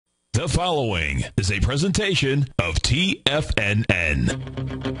The following is a presentation of TFNN.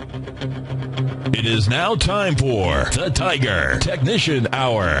 It is now time for the Tiger Technician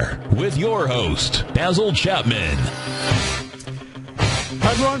Hour with your host, Basil Chapman.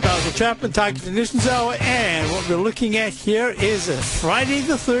 Hi everyone, Basil Chapman, Tiger Technicians Hour, and what we're looking at here is a Friday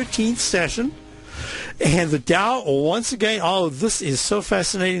the 13th session. And the Dow, once again, this is so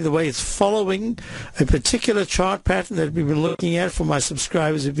fascinating the way it's following a particular chart pattern that we've been looking at. For my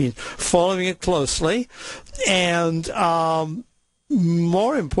subscribers who've been following it closely. And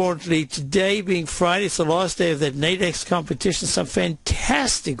more importantly, today being Friday, it's the last day of that Nadex competition. Some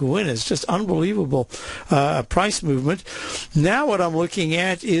fantastic winners, just unbelievable price movement. Now what I'm looking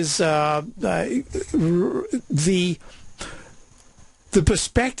at is the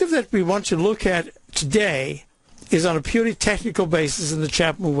perspective that we want to look at today is on a purely technical basis in the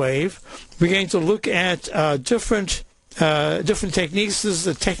Chapman wave. We're going to look at different techniques. This is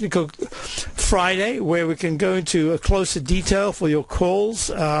a technical Friday where we can go into a closer detail for your calls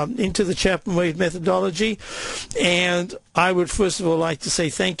into the Chapman wave methodology. And I would first of all like to say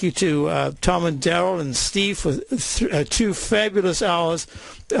thank you to Tom and Daryl and Steve for two fabulous hours.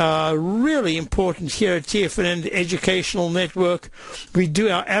 Really important here at TFNN, the Educational Network. We do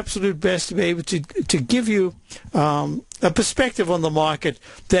our absolute best to be able to give you a perspective on the market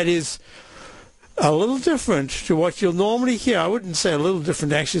that is a little different to what you'll normally hear. I wouldn't say a little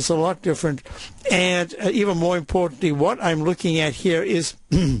different, actually, it's a lot different. And even more importantly, what I'm looking at here is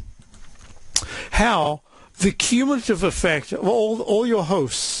how the cumulative effect of all your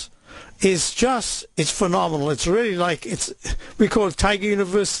hosts is just, it's phenomenal. It's really like, we call it Tiger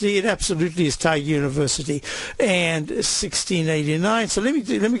University. It absolutely is Tiger University. And 1689. So let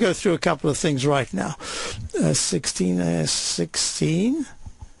me go through a couple of things right now.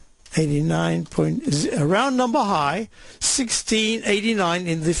 1689 round number high, 1689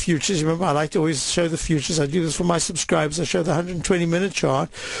 in the futures. Remember, I like to always show the futures. I do this for my subscribers. I show the 120-minute chart.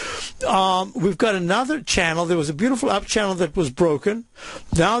 We've got another channel. There was a beautiful up channel that was broken.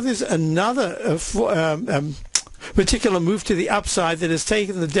 Now there's another particular move to the upside that has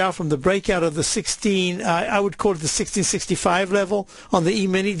taken the Dow from the breakout of the I would call it the 1665 level on the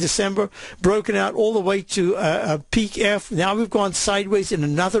E-mini December, broken out all the way to a peak F. Now we've gone sideways in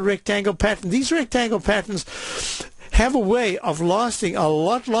another rectangle pattern. These rectangle patterns have a way of lasting a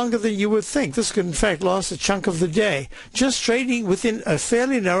lot longer than you would think. This could, in fact, last a chunk of the day. Just trading within a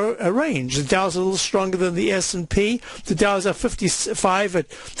fairly narrow range. The Dow's a little stronger than the S&P. The Dow's up 55 at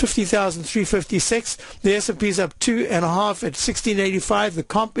 50,356. The S&P's up 2.5 at 1685. The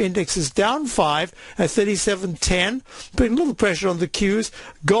comp index is down 5 at 3710. Putting a little pressure on the Qs.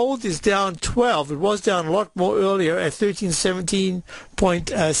 Gold is down 12. It was down a lot more earlier at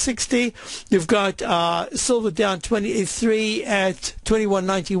 1317.60. You've got silver down 23 at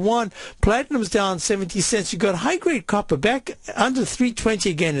 21.91. Platinum's down 70 cents. You've got high-grade copper back under 320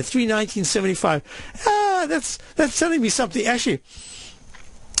 again at 319.75. That's telling me something. Actually,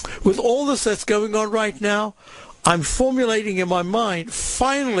 with all this that's going on right now, I'm formulating in my mind,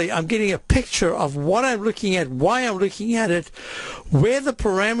 finally, I'm getting a picture of what I'm looking at, why I'm looking at it, where the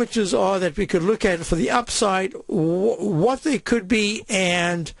parameters are that we could look at for the upside, what they could be,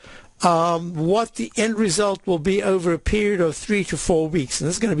 and what the end result will be over a period of 3 to 4 weeks. And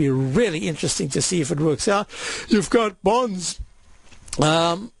this is going to be really interesting to see if it works out. You've got bonds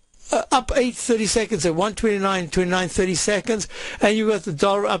up 30 seconds at 129.29 30 seconds, and you've got the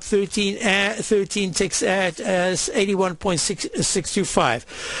dollar up 13 ticks at 81.625.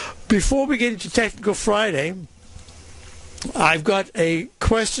 Before we get into Technical Friday, I've got a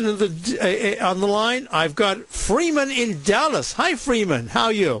question on the line. I've got Freeman in Dallas. Hi, Freeman. How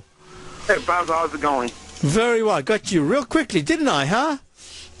are you? Hey, Bob, how's it going? Very well. Got you real quickly, didn't I, huh?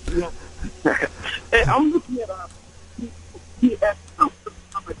 Yeah. Hey, I'm looking at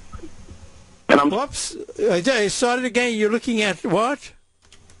Whoops. Start it again. You're looking at what?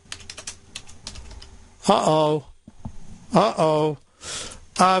 Uh-oh.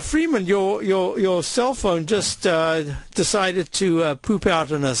 Freeman, your cell phone just decided to poop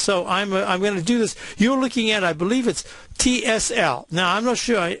out on us. So I'm going to do this. You're looking at, I believe it's TSL. Now, I'm not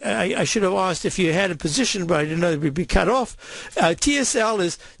sure. I should have asked if you had a position, but I didn't know it would be cut off. TSL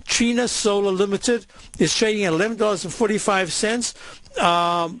is Trina Solar Limited. It's trading at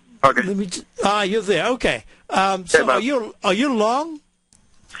 $11.45. Okay. You're there. Okay. So are you long?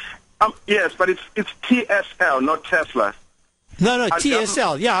 Yes, but it's TSL, not Tesla. No,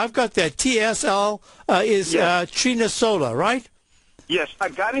 TSL. Yeah, I've got that. TSL is Trina Solar, right? Yes, I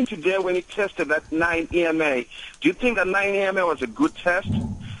got into there when it tested that 9 EMA. Do you think that 9 EMA was a good test?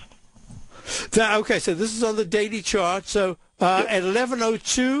 Okay, so this is on the daily chart. So at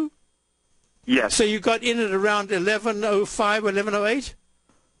 11:02, Yes. So you got in at around 11:05 or 11:08?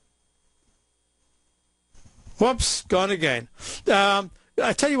 Whoops, gone again. I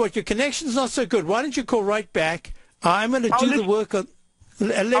tell you what, your connection's not so good. Why don't you call right back? I'm going to do the work on...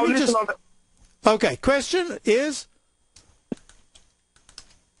 Let me just... Okay, question is...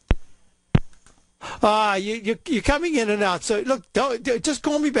 You're coming in and out. So, look, just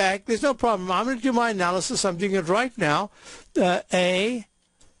call me back. There's no problem. I'm going to do my analysis. I'm doing it right now. A,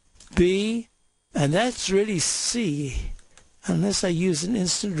 B, and that's really C, unless I use an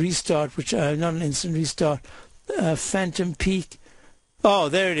instant restart, which not an instant restart, phantom peak. Oh,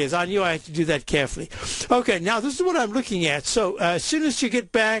 there it is. I knew I had to do that carefully. Okay, now this is what I'm looking at. So as soon as you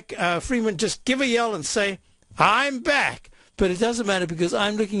get back, Freeman, just give a yell and say, I'm back. But it doesn't matter because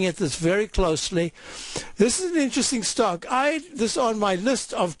I'm looking at this very closely. This is an interesting stock. I had this on my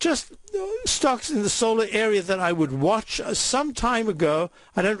list of just stocks in the solar area that I would watch some time ago.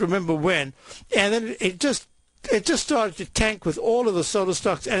 I don't remember when. And then it just started to tank with all of the solar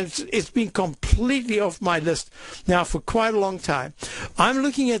stocks, and it's been completely off my list now for quite a long time. I'm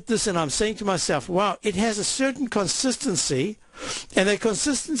looking at this and I'm saying to myself, wow, it has a certain consistency, and that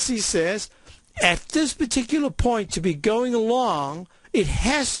consistency says at this particular point to be going along, it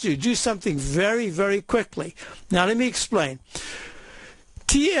has to do something very, very quickly. Now, let me explain.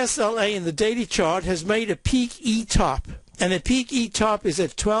 TSLA in the daily chart has made a peak E-top, and the peak E-top is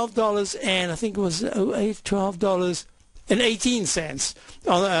at $12, and I think it was $12.18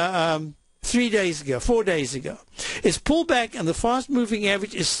 on 4 days ago. It's pulled back, and the fast-moving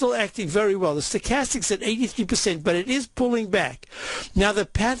average is still acting very well. The stochastic's at 83%, but it is pulling back. Now, the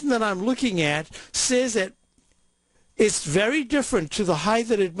pattern that I'm looking at says that it's very different to the high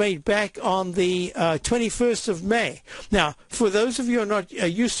that it made back on the 21st of May. Now, for those of you who are not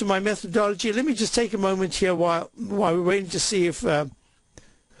used to my methodology, let me just take a moment here while we're waiting to see if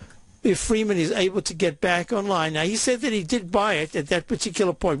Freeman is able to get back online. Now, he said that he did buy it at that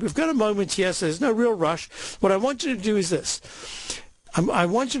particular point. We've got a moment here, so there's no real rush. What I want you to do is this. I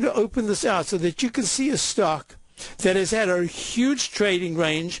want you to open this out so that you can see a stock that has had a huge trading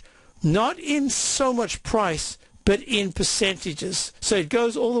range, not in so much price, but in percentages. So it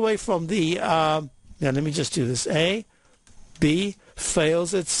goes all the way from the, now let me just do this, A, B,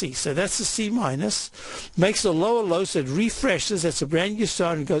 fails at C. So that's a C minus. Makes a lower low, so it refreshes. That's a brand new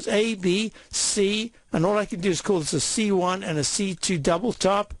start, and goes A, B, C, and all I can do is call this a C1 and a C2 double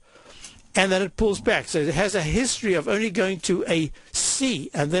top, and then it pulls back. So it has a history of only going to a C,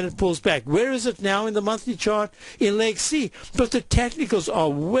 and then it pulls back. Where is it now in the monthly chart? In leg C. But the technicals are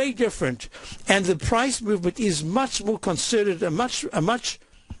way different, and the price movement is much more concerted, a much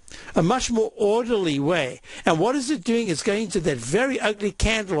more orderly way. And what is it doing? It's going to that very ugly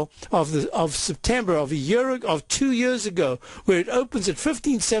candle of September of 2 years ago, where it opens at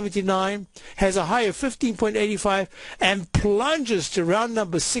 15.79, has a high of 15.85, and plunges to round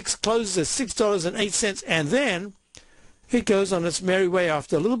number 6, closes at $6.08, and then it goes on its merry way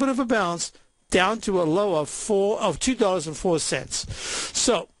after a little bit of a bounce down to a low of $2.04.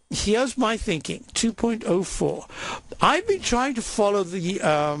 So here's my thinking, 2.04. I've been trying to follow the,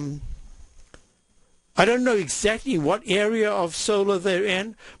 I don't know exactly what area of solar they're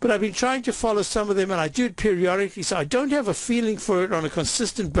in, but I've been trying to follow some of them, and I do it periodically, so I don't have a feeling for it on a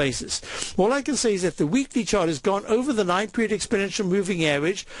consistent basis. All I can say is that the weekly chart has gone over the 9-period exponential moving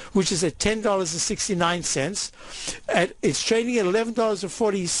average, which is at $10.69. It's trading at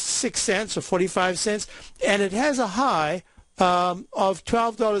 $11.46 or 45 cents, and it has a high of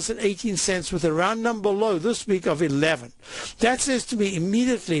 $12.18 with a round number low this week of 11. That says to me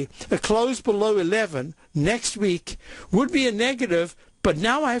immediately a close below 11 next week would be a negative, but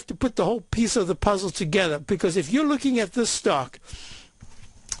now I have to put the whole piece of the puzzle together, because if you're looking at this stock,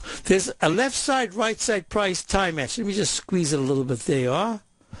 there's a left side, right side price time match. Let me just squeeze it a little bit. There you are.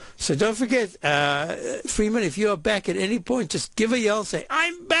 So don't forget, Freeman, if you're back at any point, just give a yell and say,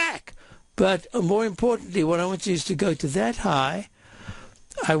 I'm back. But more importantly, what I want you is to go to that high.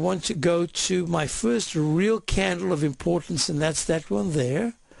 I want to go to my first real candle of importance, and that's that one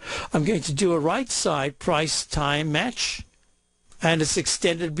there. I'm going to do a right side price time match, and it's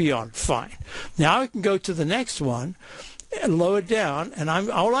extended beyond. Fine. Now I can go to the next one, lower down, and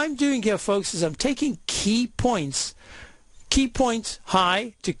all I'm doing here, folks, is I'm taking key points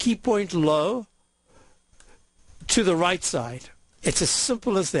high to key point low to the right side. It's as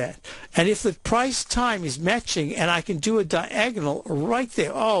simple as that. And if the price time is matching and I can do a diagonal right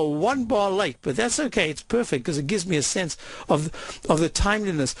there, oh, 1 bar late, but that's okay. It's perfect because it gives me a sense of the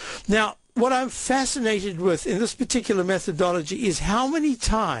timeliness. Now, what I'm fascinated with in this particular methodology is how many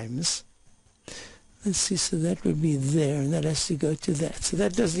times Let's see, so that would be there, and that has to go to that. So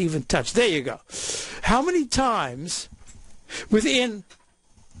that doesn't even touch. There you go. How many times within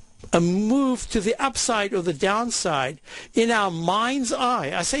a move to the upside or the downside in our mind's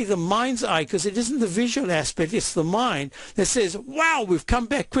eye, I say the mind's eye because it isn't the visual aspect, it's the mind that says, wow, we've come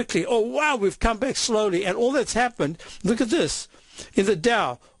back quickly, or wow, we've come back slowly, and all that's happened, look at this, in the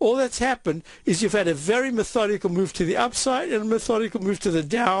Dow, all that's happened is you've had a very methodical move to the upside and a methodical move to the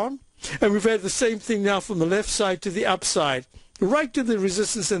down. And we've had the same thing now from the left side to the upside, right to the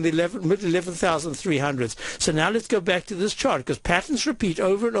resistance in the mid 11,300s. So now let's go back to this chart because patterns repeat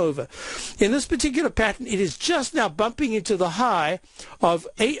over and over. In this particular pattern, it is just now bumping into the high of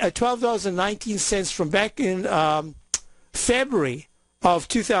 $12.19 from back in February of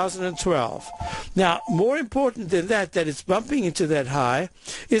 2012. Now, more important than that it's bumping into that high,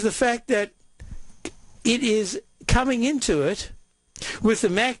 is the fact that it is coming into it with the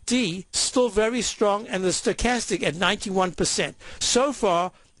MACD still very strong and the stochastic at 91%. So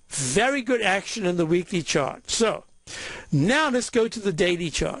far, very good action in the weekly chart. So now let's go to the daily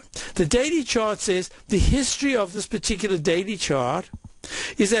chart. The daily chart says the history of this particular daily chart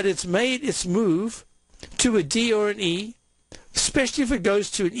is that it's made its move to a D or an E, especially if it goes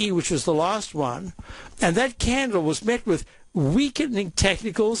to an E, which was the last one, and that candle was met with weakening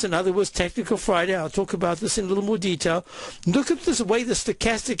technicals, in other words, Technical Friday. I'll talk about this in a little more detail. Look at this way the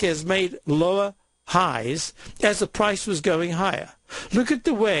stochastic has made lower highs as the price was going higher. Look at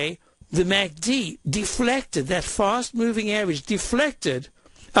the way the MACD deflected, that fast-moving average deflected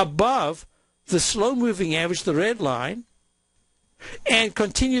above the slow-moving average, the red line, and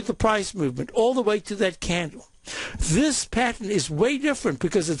continued the price movement all the way to that candle. This pattern is way different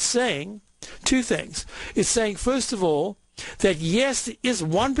because it's saying two things. It's saying, first of all, that yes, there is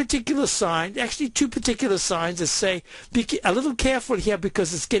one particular sign, actually two particular signs that say, be a little careful here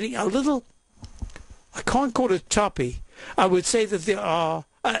because it's getting a little, I can't call it choppy. I would say that there are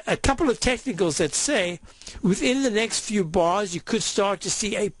a couple of technicals that say within the next few bars you could start to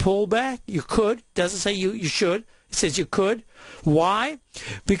see a pullback. You could. Doesn't say you should. It says you could. Why?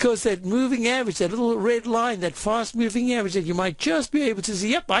 Because that moving average, that little red line, that fast moving average that you might just be able to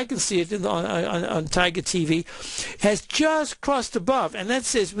see, yep, I can see it on Tiger TV, has just crossed above. And that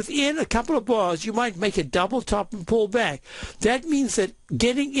says within a couple of bars, you might make a double top and pull back. That means that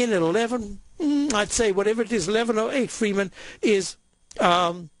getting in at 11, I'd say whatever it is, 11:08, Freeman, is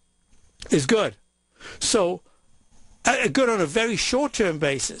good. So, good on a very short-term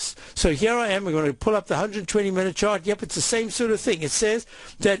basis. So here I am. We're going to pull up the 120-minute chart. Yep, it's the same sort of thing. It says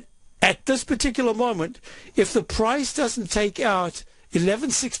that at this particular moment, if the price doesn't take out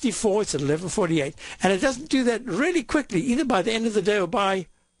 1164, it's at 1148, and it doesn't do that really quickly, either by the end of the day or by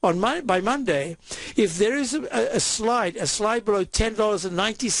Monday, if there is a slide below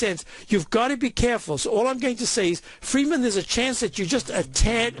 $10.90, you've got to be careful. So all I'm going to say is, Freeman, there's a chance that you're just a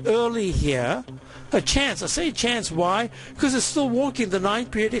tad early here. A chance. I say a chance. Why? Because it's still walking the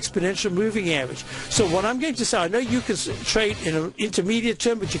 9-period exponential moving average. So what I'm going to say, I know you can trade in an intermediate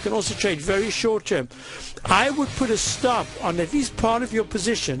term, but you can also trade very short term. I would put a stop on at least part of your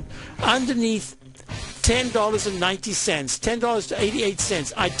position underneath $10.90,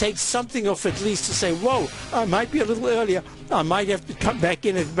 $10.88. I'd take something off at least to say, whoa, I might be a little earlier. I might have to come back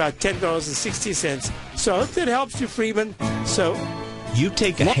in at about $10.60. So I hope that helps you, Freeman. So you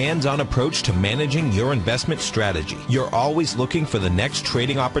take a hands-on approach to managing your investment strategy. You're always looking for the next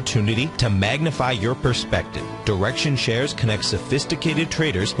trading opportunity to magnify your perspective. Direction Shares connects sophisticated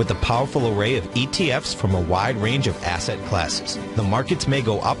traders with a powerful array of ETFs from a wide range of asset classes. The markets may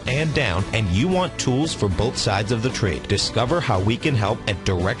go up and down, and you want tools for both sides of the trade. Discover how we can help at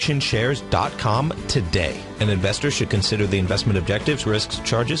DirectionShares.com today. An investor should consider the investment objectives, risks,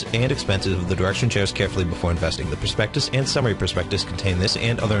 charges, and expenses of the Direction Shares carefully before investing. The prospectus and summary prospectus contain this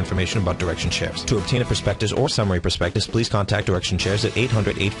and other information about Direction Shares. To obtain a prospectus or summary prospectus, please contact Direction Shares at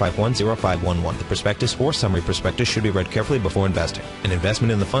 800-851-0511. The prospectus or summary prospectus should be read carefully before investing. An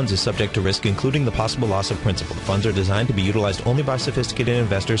investment in the funds is subject to risk, including the possible loss of principal. The funds are designed to be utilized only by sophisticated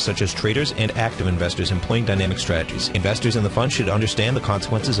investors such as traders and active investors employing dynamic strategies. Investors in the fund should understand the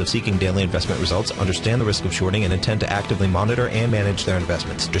consequences of seeking daily investment results, understand the risk of shorting, and intend to actively monitor and manage their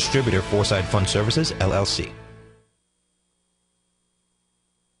investments. Distributor, Foreside Fund Services, LLC.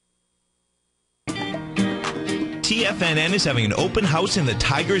 TFNN is having an open house in the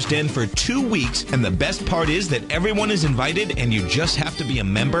Tiger's Den for 2 weeks, and the best part is that everyone is invited and you just have to be a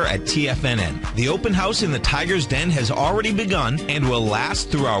member at TFNN. The open house in the Tiger's Den has already begun and will last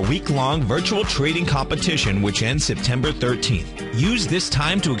through our week-long virtual trading competition, which ends September 13th. Use this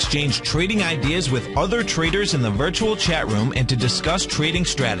time to exchange trading ideas with other traders in the virtual chat room and to discuss trading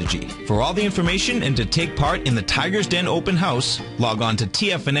strategy. For all the information and to take part in the Tiger's Den open house, log on to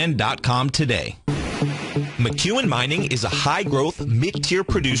TFNN.com today. McEwen Mining is a high-growth, mid-tier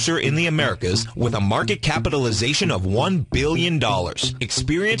producer in the Americas with a market capitalization of $1 billion.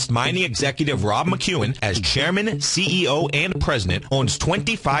 Experienced mining executive Rob McEwen, as chairman, CEO, and president, owns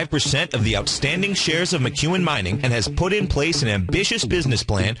 25% of the outstanding shares of McEwen Mining and has put in place an ambitious business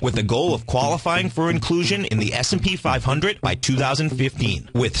plan with the goal of qualifying for inclusion in the S&P 500 by 2015.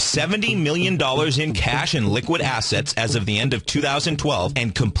 With $70 million in cash and liquid assets as of the end of 2012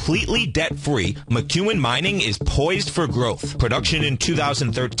 and completely debt-free, McEwen Mining is poised for growth. Production in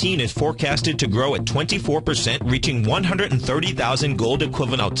 2013 is forecasted to grow at 24%, reaching 130,000 gold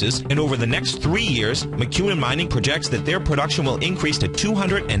equivalent ounces, and over the next 3 years, McEwen Mining projects that their production will increase to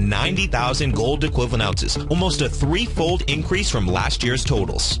 290,000 gold equivalent ounces, almost a threefold increase from last year's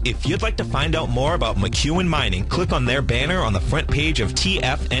totals. If you'd like to find out more about McEwen Mining, click on their banner on the front page of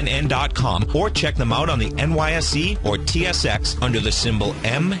TFNN.com or check them out on the NYSE or TSX under the symbol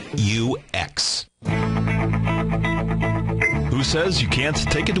MUX. Who says you can't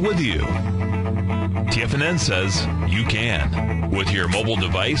take it with you? TFNN says you can. With your mobile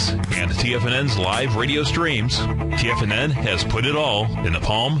device and TFNN's live radio streams, TFNN has put it all in the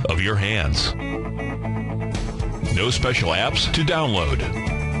palm of your hands. No special apps to download.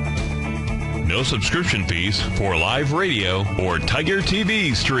 No subscription fees for live radio or Tiger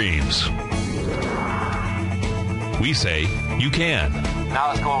TV streams. We say you can. Now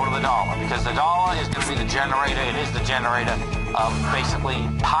let's go over to the dollar, because the dollar is going to be the generator. It is the generator of basically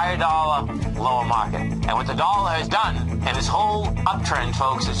higher dollar, lower market. And what the dollar has done, and this whole uptrend,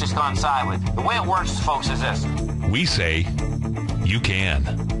 folks, has just gone sideways. The way it works, folks, is this. We say you can.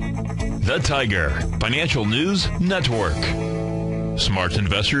 The Tiger Financial News Network. Smart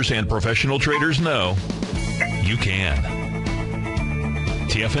investors and professional traders know you can.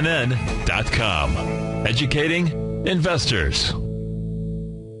 TFNN.com. Educating investors.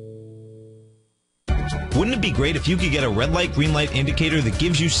 Wouldn't it be great if you could get a red light, green light indicator that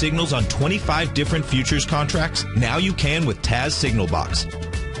gives you signals on 25 different futures contracts? Now you can with Taz Signal Box.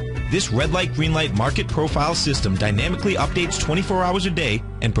 This red light, green light market profile system dynamically updates 24 hours a day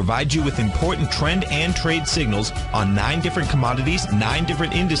and provides you with important trend and trade signals on 9 different commodities, 9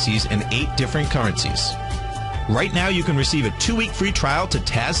 different indices, and 8 different currencies. Right now you can receive a 2-week free trial to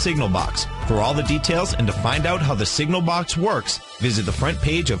Taz Signal Box. For all the details and to find out how the Signal Box works, visit the front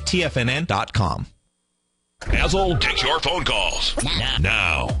page of TFNN.com. Basil takes your phone calls.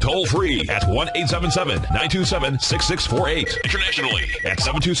 Now, toll free at 1-877-927-6648. Internationally at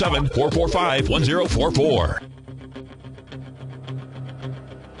 727-445-1044.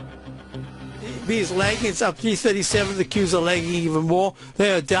 B is lagging. It's up 337. The Qs are lagging even more.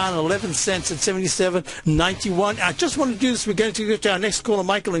 They are down 11 cents at 77.91. I just want to do this. We're going to get to our next caller,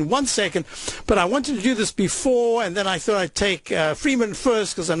 Michael, in 1 second. But I wanted to do this before, and then I thought I'd take Freeman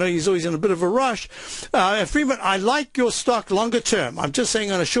first because I know he's always in a bit of a rush. Freeman, I like your stock longer term. I'm just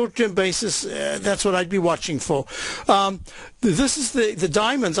saying on a short-term basis, that's what I'd be watching for. This is the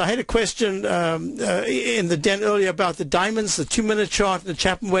diamonds. I had a question in the den earlier about the diamonds, the 2-minute chart, the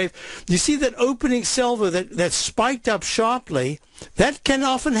Chapman wave. You see that opening silver that spiked up sharply? That can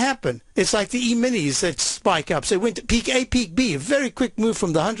often happen. It's like the E-minis that spike up. So it went to peak A, peak B, a very quick move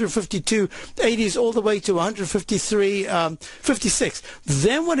from the 152.80s all the way to 153.56.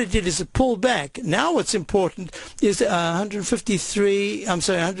 Then what it did is it pulled back. Now what's important is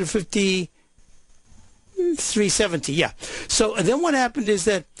 370, yeah. So then what happened is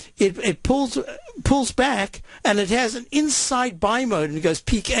that it pulls back, and it has an inside buy mode, and it goes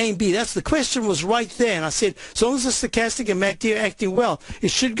peak A and B. That's the question was right there, and I said, as long as the stochastic and MACD are acting well,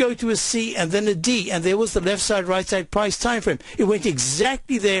 it should go to a C and then a D, and there was the left side, right side price time frame. It went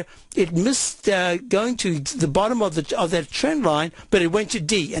exactly there. It missed going to the bottom of that trend line, but it went to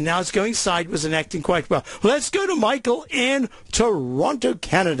D, and now it's going sideways and acting quite well. Let's go to Michael in Toronto,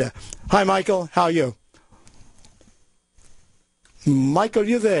 Canada. Hi, Michael. How are you? Michael,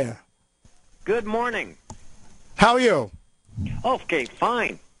 you there? Good morning. How are you? Okay,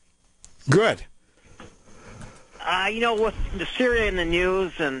 fine. Good. With the Syria in the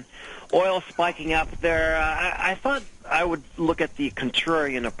news and oil spiking up there, I thought I would look at the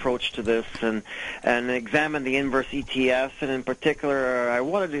contrarian approach to this and examine the inverse ETF. And in particular, I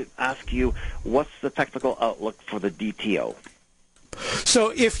wanted to ask you, what's the technical outlook for the DTO?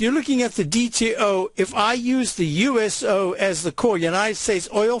 So if you're looking at the DTO, if I use the USO as the core, United States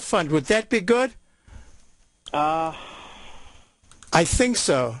Oil Fund, would that be good? I think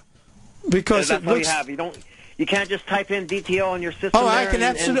so, because that's it all looks. you have. You can't just type in DTO on your system. Oh, there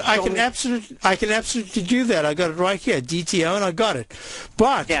I can absolutely do that. I got it right here, DTO, and I got it.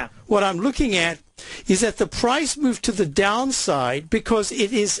 But what I'm looking at is that the price moved to the downside because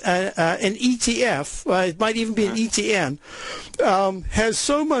it is an ETF. It might even be an ETN. Has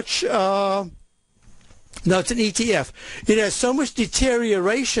so much. No, it's an ETF. It has so much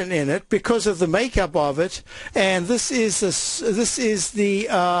deterioration in it because of the makeup of it, and this is the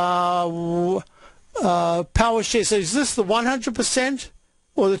power share. So is this the 100%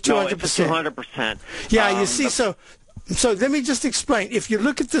 or the 200%? No, it's the 200%. Yeah, you see, so let me just explain. If you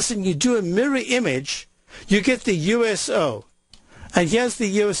look at this and you do a mirror image, you get the USO. And here's the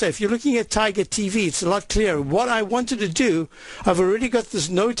USO. If you're looking at Tiger TV, it's a lot clearer. What I wanted to do, I've already got this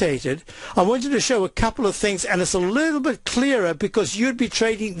notated. I wanted to show a couple of things, and it's a little bit clearer because you'd be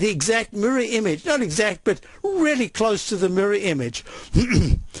trading the exact mirror image. Not exact, but really close to the mirror image.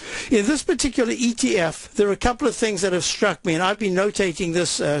 In this particular ETF, there are a couple of things that have struck me, and I've been notating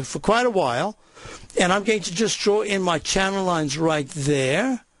this for quite a while. And I'm going to just draw in my channel lines right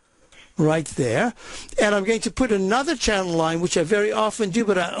there. And I'm going to put another channel line, which I very often do,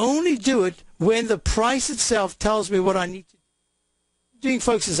 but I only do it when the price itself tells me what I need to do. Doing,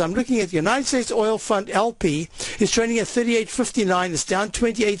 folks, is I'm looking at the United States Oil Fund LP. It's trading at 38.59. It's down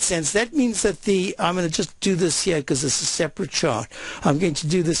 28 cents. That means that I'm going to just do this here because it's a separate chart. I'm going to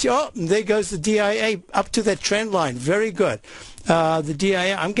do this. Oh, and there goes the DIA up to that trend line. Very good. The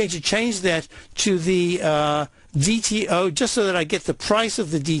DIA, I'm going to change that to the DTO just so that I get the price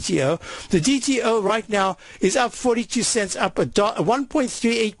of the DTO. The DTO right now is up 42 cents, up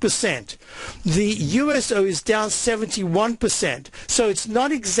 1.38%. The USO is down 71%. So it's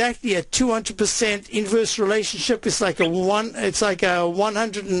not exactly a 200% inverse relationship. It's like a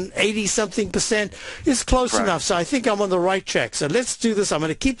 180 something percent. It's close enough. So I think I'm on the right track. So let's do this. I'm going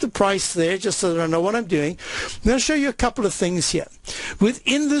to keep the price there just so that I know what I'm doing. I'm going to show you a couple of things here.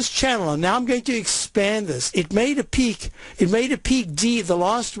 Within this channel, now I'm going to expand this. It made a peak D, the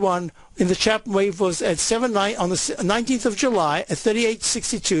last one in the Chapman wave was at 7.9 on the 19th of July at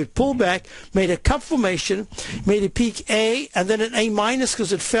 38.62. It pulled back, made a cup formation, made a peak A, and then an A minus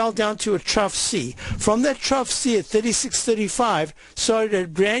because it fell down to a trough C. From that trough C at 36.35, started a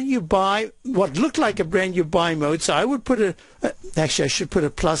brand new buy, what looked like a brand new buy mode. So I would put actually I should put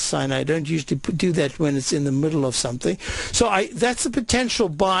a plus sign. I don't usually do that when it's in the middle of something. So that's a potential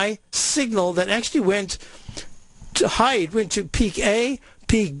buy signal that actually went to high. It went to peak A,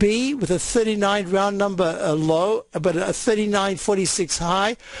 peak B with a 39 round number low, but a 39.46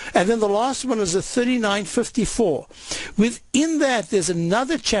 high, and then the last one is a 39.54. Within that, there's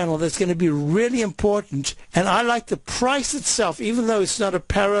another channel that's going to be really important, and I like the price itself, even though it's not a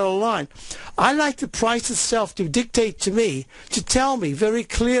parallel line. I like the price itself to dictate to me, to tell me very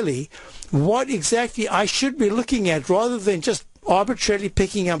clearly what exactly I should be looking at rather than just arbitrarily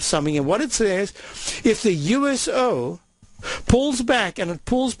picking up something. And what it says, if the USO pulls back, and it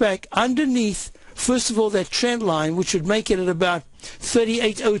pulls back underneath, first of all, that trend line, which would make it at about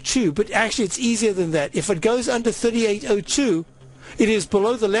 38.02, but actually it's easier than that. If it goes under 38.02, it is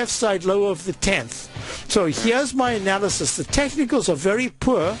below the left side low of the 10th. So here's my analysis. The technicals are very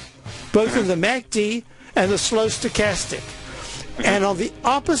poor, both in the MACD and the slow stochastic. And on the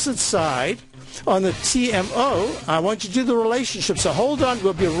opposite side, on the TMO, I want you to do the relationship. So hold on,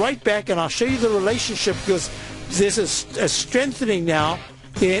 we'll be right back, and I'll show you the relationship because there's a strengthening now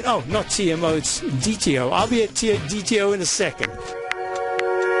in, not TMO, it's DTO. I'll be at DTO in a second.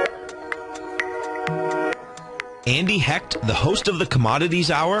 Andy Hecht, the host of the Commodities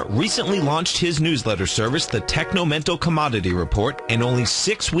Hour, recently launched his newsletter service, the Technomental Commodity Report, and only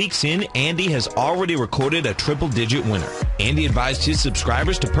 6 weeks in, Andy has already recorded a triple-digit winner. Andy advised his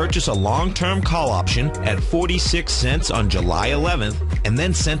subscribers to purchase a long-term call option at 46 cents on July 11th, and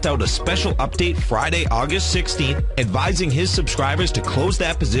then sent out a special update Friday, August 16th, advising his subscribers to close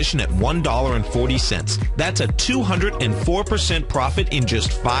that position at $1.40. That's a 204% profit in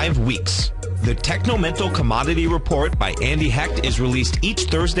just 5 weeks. The Technomental Commodity Report by Andy Hecht is released each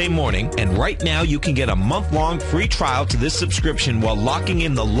Thursday morning, and right now you can get a month-long free trial to this subscription while locking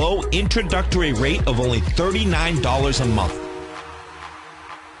in the low introductory rate of only $39 a month.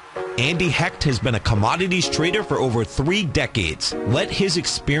 Andy Hecht has been a commodities trader for over 3 decades. Let his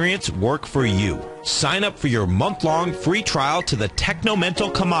experience work for you. Sign up for your month-long free trial to the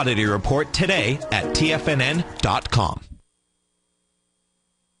Technomental Commodity Report today at TFNN.com.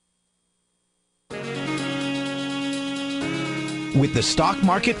 With the stock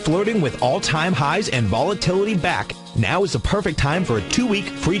market flirting with all-time highs and volatility back, now is the perfect time for a 2-week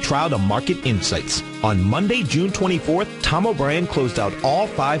free trial to Market Insights. On Monday, June 24th, Tom O'Brien closed out all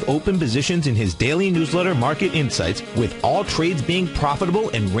 5 open positions in his daily newsletter, Market Insights, with all trades being profitable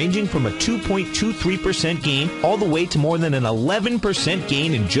and ranging from a 2.23% gain all the way to more than an 11%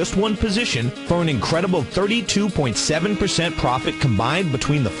 gain in just one position for an incredible 32.7% profit combined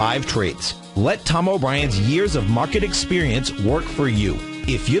between the 5 trades. Let Tom O'Brien's years of market experience work for you.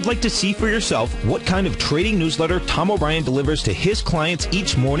 If you'd like to see for yourself what kind of trading newsletter Tom O'Brien delivers to his clients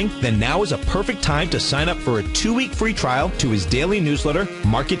each morning, then now is a perfect time to sign up for a 2-week free trial to his daily newsletter,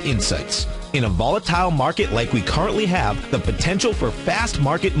 Market Insights. In a volatile market like we currently have, the potential for fast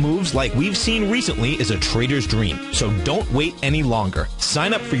market moves like we've seen recently is a trader's dream. So don't wait any longer.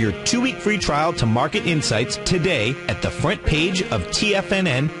 Sign up for your 2-week free trial to Market Insights today at the front page of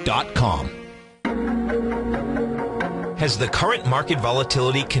TFNN.com. Has the current market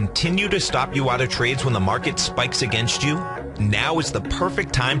volatility continued to stop you out of trades when the market spikes against you? Now is the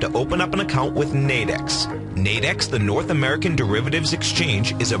perfect time to open up an account with Nadex. Nadex, the North American Derivatives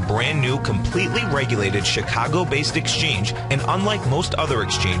Exchange, is a brand new, completely regulated Chicago-based exchange, and unlike most other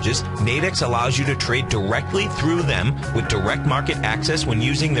exchanges, Nadex allows you to trade directly through them with direct market access when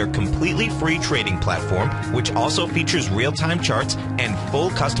using their completely free trading platform, which also features real-time charts and full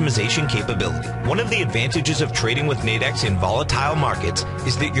customization capability. One of the advantages of trading with Nadex in volatile markets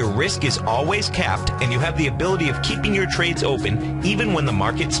is that your risk is always capped and you have the ability of keeping your trades open even when the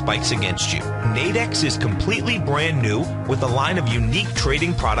market spikes against you. Nadex is completely brand new with a line of unique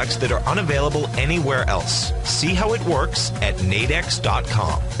trading products that are unavailable anywhere else. See how it works at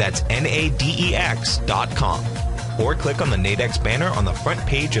nadex.com. That's NADEX.com. Or click on the Nadex banner on the front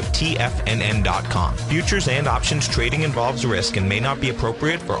page of TFNN.com. Futures and options trading involves risk and may not be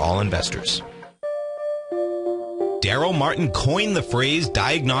appropriate for all investors. Daryl Martin coined the phrase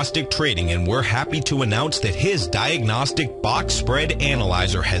diagnostic trading, and we're happy to announce that his diagnostic box spread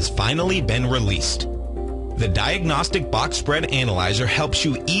analyzer has finally been released. The Diagnostic Box Spread Analyzer helps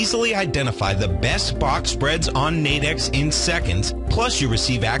you easily identify the best box spreads on Nadex in seconds, plus you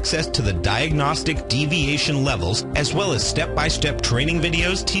receive access to the diagnostic deviation levels, as well as step-by-step training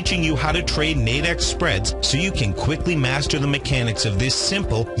videos teaching you how to trade Nadex spreads so you can quickly master the mechanics of this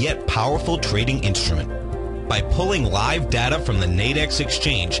simple yet powerful trading instrument. By pulling live data from the Nadex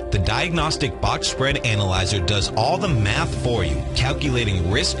exchange, the Diagnostic Box Spread Analyzer does all the math for you, calculating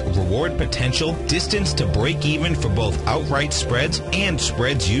risk, reward potential, distance to break even for both outright spreads and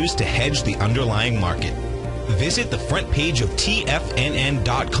spreads used to hedge the underlying market. Visit the front page of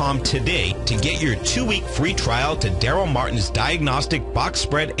TFNN.com today to get your 2-week free trial to Daryl Martin's Diagnostic Box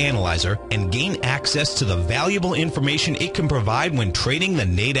Spread Analyzer and gain access to the valuable information it can provide when trading the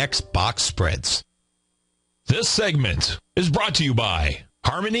Nadex box spreads. This segment is brought to you by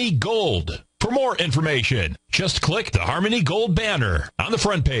Harmony Gold. For more information, just click the Harmony Gold banner on the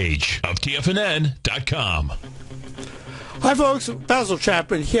front page of TFNN.com. Hi folks, Basil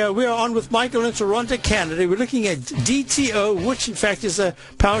Chapman here. We are on with Michael in Toronto, Canada. We're looking at DTO, which in fact is a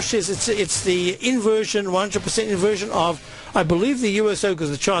power shares. It's the inversion, 100% inversion of, I believe, the USO, because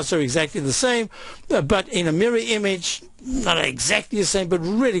the charts are exactly the same, but in a mirror image, not exactly the same, but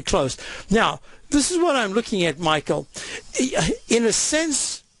really close. Now, this is what I'm looking at, Michael. In a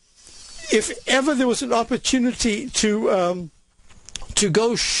sense, if ever there was an opportunity to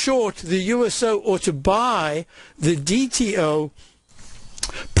go short the USO or to buy the DTO,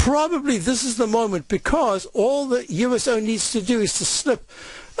 probably this is the moment, because all the USO needs to do is to slip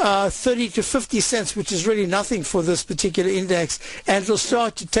 30 to 50 cents, which is really nothing for this particular index, and it'll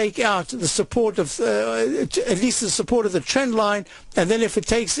start to take out the support of at least the support of the trend line. And then if it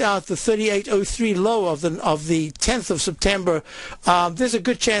takes out the 38.03 low of the 10th of September, there's a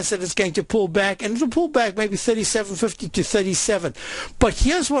good chance that it's going to pull back, and it'll pull back maybe 37.50 to 37. But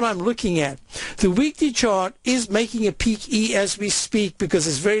here's what I'm looking at. The weekly chart is making a peak E as we speak, because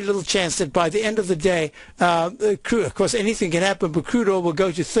there's very little chance that by the end of the day, crude, of course anything can happen, but crude oil will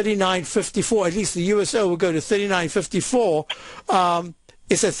go to 39.54. At least the USO will go to 39.54.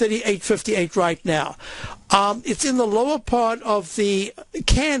 It's at 38.58 right now. It's in the lower part of the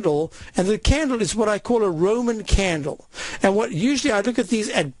candle, and the candle is what I call a Roman candle. And what usually I look at these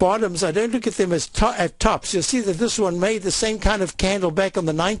at bottoms, I don't look at them as at tops. You'll see that this one made the same kind of candle back on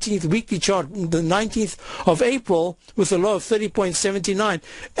the 19th weekly chart, the 19th of April, with a low of 30.79,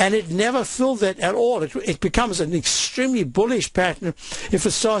 and it never filled that at all. It becomes an extremely bullish pattern if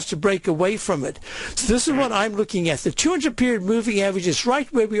it starts to break away from it. So this is what I'm looking at. The 200-period moving average is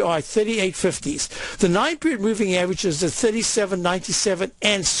right where we are at 38.50s. The 9-period moving average is at 37.97,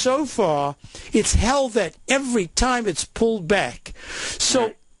 and so far it's held that every time it's pulled back.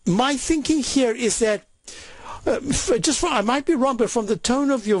 So my thinking here is that I might be wrong, but from the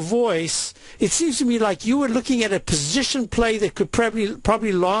tone of your voice, it seems to me like you were looking at a position play that could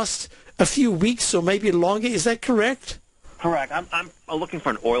probably last a few weeks or maybe longer. Is that correct? Correct. I'm looking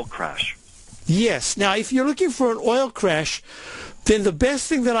for an oil crash. Yes. Now, if you're looking for an oil crash, then the best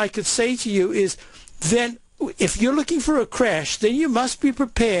thing that I could say to you is then if you're looking for a crash, then you must be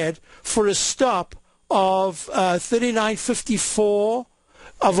prepared for a stop of 39.54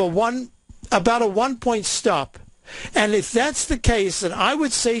 of about a 1-point stop. And if that's the case, then I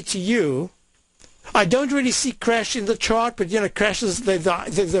would say to you, I don't really see crash in the chart, but crashes,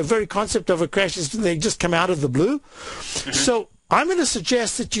 the very concept of a crash is they just come out of the blue. Mm-hmm. So I'm going to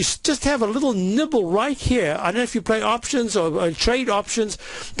suggest that you just have a little nibble right here. I don't know if you play options or trade options,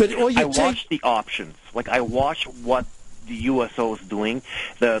 but I watch the options. Like I watch what the USO is doing,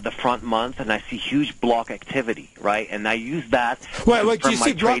 the front month, and I see huge block activity, right? And I use that. Wait, do you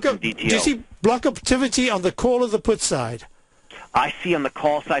see block activity on the call or the put side? I see on the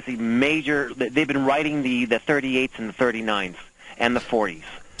call side the major. They've been writing the 38s and the 39s and the 40s.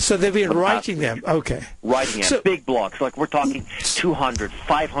 So they've been writing them. Okay. Writing them. Big blocks. Like we're talking 200,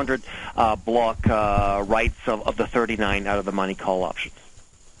 500 block writes of the 39 out of the money call options.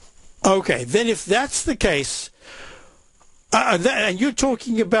 Okay. Then if that's the case, and you're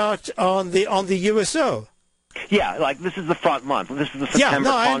talking about on the USO. Yeah, like this is the front month. This is the September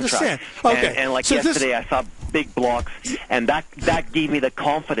contract. I understand. Okay. And like so yesterday I saw big blocks, and that gave me the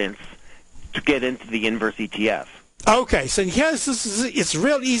confidence to get into the inverse ETF. Okay, so it's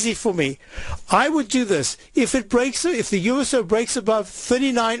real easy for me. I would do this. If the USO breaks above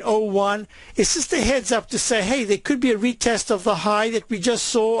 39.01, it's just a heads up to say, hey, there could be a retest of the high that we just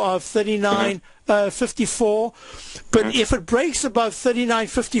saw of 39.54. But if it breaks above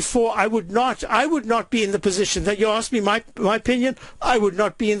 39.54, I would not be in the position that you asked me my opinion. I would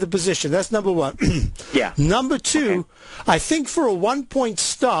not be in the position. That's number one. Yeah. Number two, I think for a 1-point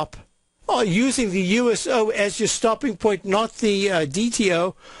stop, using the USO as your stopping point, not the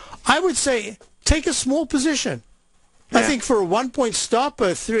DTO, I would say take a small position. Yeah. I think for a 1-point stop,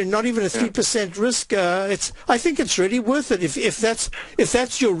 not even a 3% risk, I think it's really worth it. If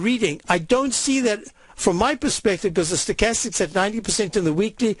that's your reading, I don't see that from my perspective, because the stochastics at 90% in the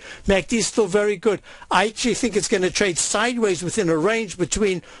weekly, MACD is still very good. I actually think it's going to trade sideways within a range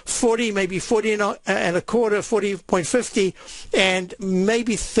between 40, maybe 40 and a quarter, 40.50, and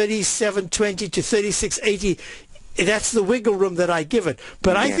maybe 37.20 to 36.80. That's the wiggle room that I give it.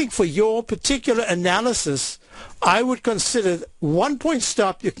 But I think for your particular analysis, I would consider 1-point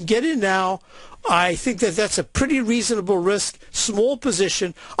stop. You can get in now. I think that's a pretty reasonable risk, small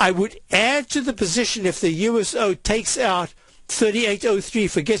position. I would add to the position if the USO takes out 38.03,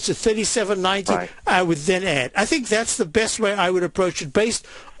 if it gets to 37.90, right. I would then add. I think that's the best way I would approach it based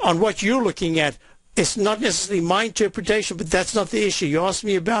on what you're looking at. It's not necessarily my interpretation, but that's not the issue. You asked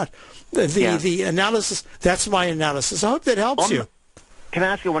me about the analysis. That's my analysis. I hope that helps you. Can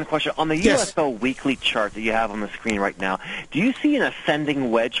I ask you one question? On the USO weekly chart that you have on the screen right now, do you see an ascending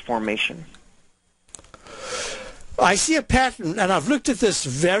wedge formation? I see a pattern, and I've looked at this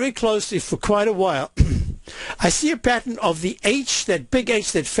very closely for quite a while. I see a pattern of the H, that big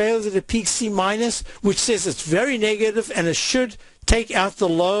H that failed at a peak C minus, which says it's very negative and it should take out the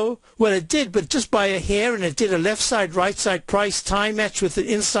low. Well, it did, but just by a hair, and it did a left side, right side price time match with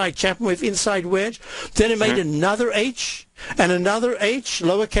the inside Chapman wave inside wedge. Then it made another H and another H,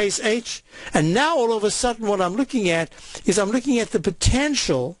 lowercase h. And now all of a sudden what I'm looking at is the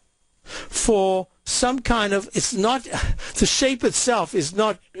potential for some kind of, it's not, the shape itself is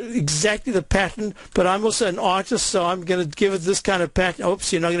not exactly the pattern, but I'm also an artist, so I'm going to give it this kind of pattern.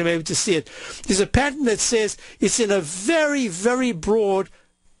 Oops, you're not going to be able to see it. There's a pattern that says it's in a very, very broad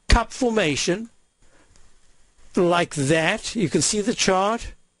cup formation, like that. You can see the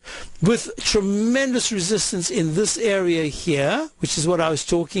chart, with tremendous resistance in this area here, which is what I was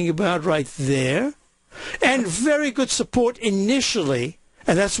talking about right there, and very good support initially.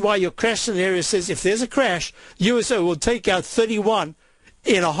 And that's why your crash scenario says if there's a crash, USO will take out 31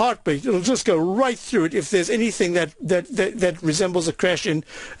 in a heartbeat. It'll just go right through it if there's anything that resembles a crash in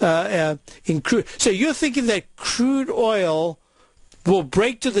crude. So you're thinking that crude oil will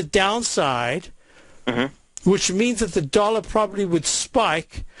break to the downside, which means that the dollar probably would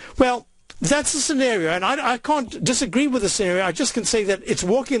spike. Well, that's the scenario, and I can't disagree with the scenario. I just can say that it's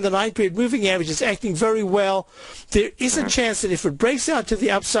walking the 9-period moving average. It's acting very well. There is a chance that if it breaks out to the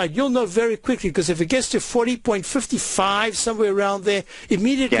upside, you'll know very quickly, because if it gets to 40.55, somewhere around there,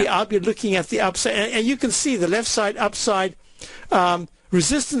 immediately I'll be looking at the upside. And you can see the left side upside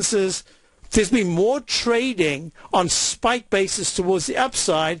resistances. There's been more trading on spike basis towards the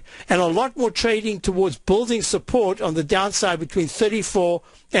upside and a lot more trading towards building support on the downside between 34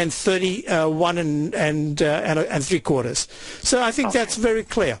 and 31 and 3/4. So I think that's very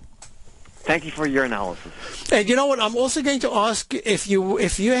clear. Thank you for your analysis. And you know what? I'm also going to ask, if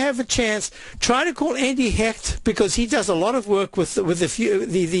you have a chance, try to call Andy Hecht, because he does a lot of work with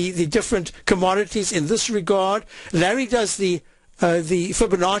the different commodities in this regard. Larry does the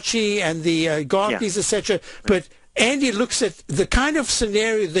Fibonacci and the Gartleys, etc. But Andy looks at the kind of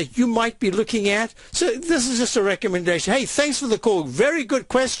scenario that you might be looking at. So this is just a recommendation. Hey, thanks for the call. Very good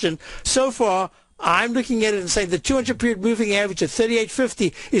question. So far, I'm looking at it and saying the 200-period moving average at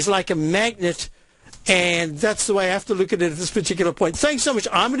 38.50 is like a magnet, and that's the way I have to look at it at this particular point. Thanks so much.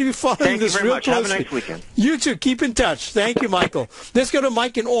 I'm going to be following this real closely. Have a nice weekend. You too. Keep in touch. Thank you, Michael. Let's go to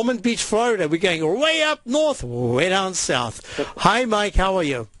Mike in Ormond Beach, Florida. We're going way up north, way down south. Hi, Mike. How are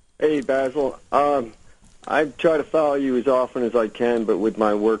you? Hey, Basil. I try to follow you as often as I can, but with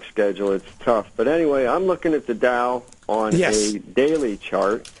my work schedule, it's tough. But anyway, I'm looking at the Dow on a daily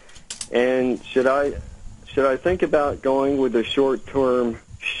chart, and should I think about going with a short-term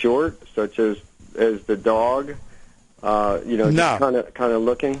short, such as the dog? Just kind of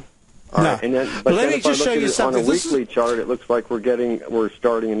looking. No. And then, but let me just show you something. On a weekly chart, it looks like we're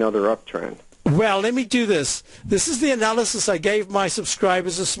starting another uptrend. Well, let me do this. This is the analysis I gave my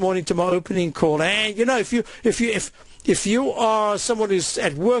subscribers this morning to my opening call. And if you are someone who's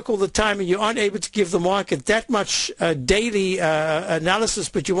at work all the time and you aren't able to give the market that much daily analysis,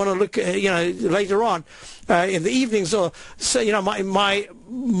 but you want to look, later on in the evenings, or so, my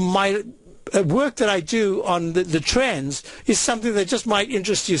work that I do on the trends is something that just might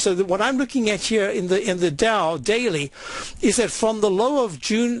interest you. So that what I'm looking at here in the Dow daily is that from the low of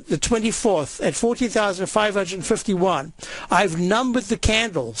June the 24th at 40,551, I've numbered the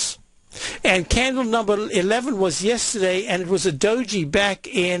candles. And candle number 11 was yesterday, and it was a doji back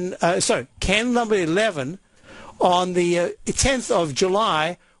in, candle number 11 on the 10th of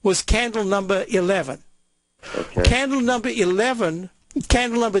July was candle number 11. Okay. Candle number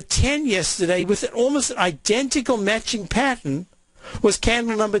 10 yesterday with almost an identical matching pattern was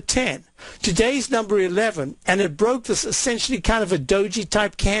candle number 10. Today's number 11, and it broke this essentially kind of a doji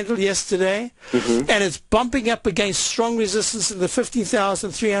type candle yesterday, and it's bumping up against strong resistance in the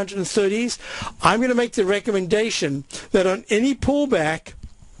 15,330s. I'm going to make the recommendation that on any pullback,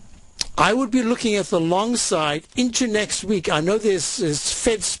 I would be looking at the long side into next week. I know there's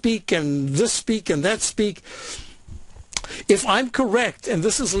Fed speak and this speak and that speak. If I'm correct, and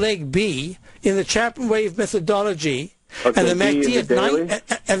this is leg B in the Chapman wave methodology, and the MACD at 9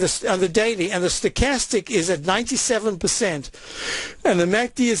 and the daily, and the stochastic is at 97%, and the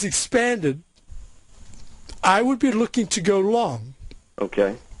MACD is expanded, I would be looking to go long.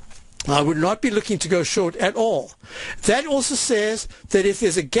 Okay. I would not be looking to go short at all. That also says that if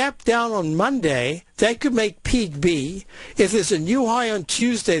there's a gap down on Monday, that could make peak B. If there's a new high on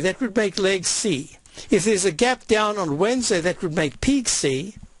Tuesday, that would make leg C. If there's a gap down on Wednesday, that would make peak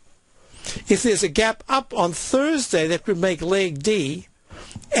C. If there's a gap up on Thursday, that would make leg D.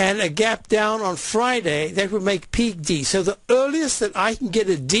 And a gap down on Friday, that would make peak D. So the earliest that I can get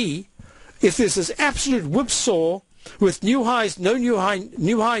a D, if there's this absolute whipsaw with new highs, no new high,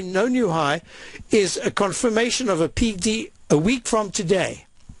 new high, no new high, is a confirmation of a peak D a week from today.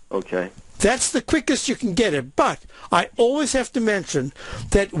 Okay. That's the quickest you can get it. But I always have to mention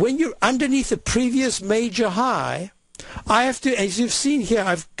that when you're underneath the previous major high, I have to, as you've seen here,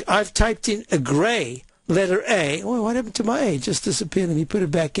 I've typed in a gray letter A. Oh, what happened to my A? It just disappeared. Let me put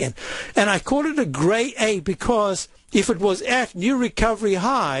it back in. And I call it a gray A because if it was at new recovery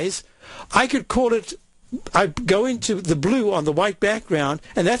highs, I could call it, I go into the blue on the white background,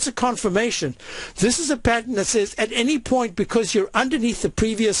 and that's a confirmation. This is a pattern that says at any point, because you're underneath the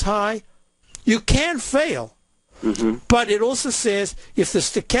previous high, you can fail. But it also says if the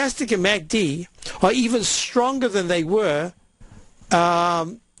stochastic and MACD are even stronger than they were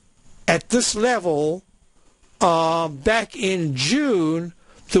at this level back in June,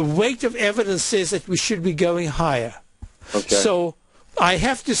 the weight of evidence says that we should be going higher. Okay. So I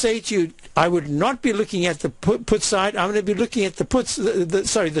have to say to you, I would not be looking at the put side. I'm going to be looking at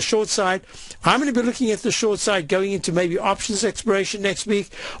the short side. I'm going to be looking at the short side going into maybe options expiration next week,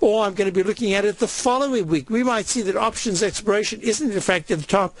 or I'm going to be looking at it the following week. We might see that options expiration isn't in fact at the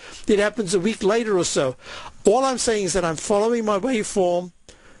top. It happens a week later or so. All I'm saying is that I'm following my waveform.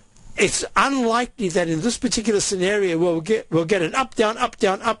 It's unlikely that in this particular scenario we'll get an up, down, up,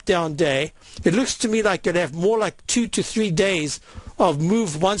 down, up, down day. It looks to me like you'd have more like 2 to 3 days of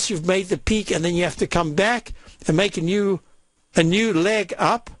move once you've made the peak, and then you have to come back and make a new leg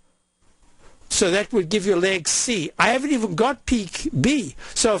up. So that would give you leg C. I haven't even got peak B.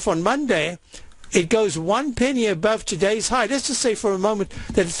 So if on Monday it goes 1 penny above today's high, let's just say for a moment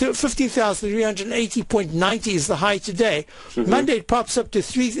that 15,380.90 is the high today. Monday it pops up to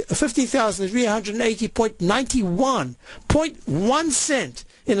 15,380.91, 0.1 cent.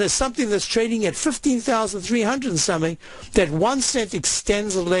 In something that's trading at 15,300 and something, that 1 cent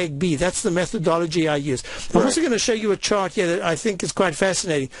extends a leg B. That's the methodology I use. I'm also going to show you a chart here that I think is quite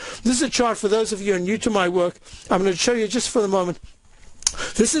fascinating. This is a chart for those of you who are new to my work. I'm going to show you just for the moment.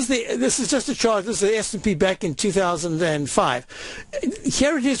 This is just a chart. This is the S&P back in 2005.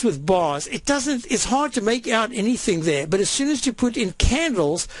 Here it is with bars. It's hard to make out anything there, but as soon as you put in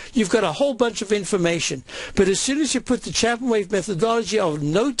candles, you've got a whole bunch of information. But as soon as you put the Chapman wave methodology of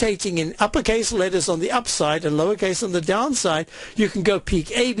notating in uppercase letters on the upside and lowercase on the downside, you can go peak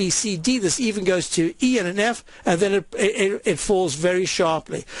A, B, C, D. This even goes to E and an F, and then it falls very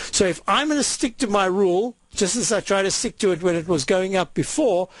sharply. So if I'm going to stick to my rule, just as I try to stick to it when it was going up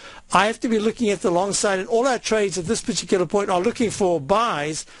before, I have to be looking at the long side, and all our trades at this particular point are looking for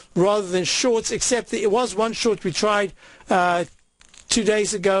buys rather than shorts, except that it was one short we tried 2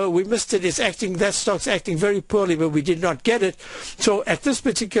 days ago. We missed it. That stock's acting very poorly, but we did not get it. So at this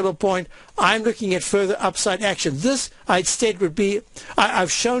particular point, I'm looking at further upside action. This, I'd said, would be,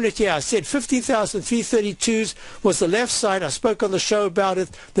 I've shown it here. I said 15,332s was the left side. I spoke on the show about it.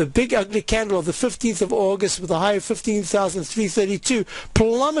 The big ugly candle of the 15th of August with a high of 15,332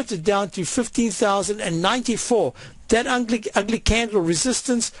 plummeted down to 15,094. That ugly candle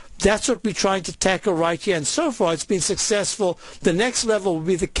resistance, that's what we're trying to tackle right here. And so far, it's been successful. The next level will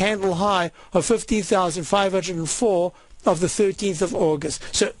be the candle high of 15,504 of the 13th of August.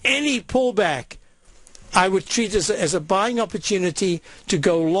 So any pullback, I would treat as a buying opportunity to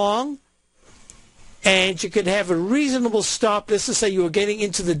go long. And you could have a reasonable stop. Let's just say you were getting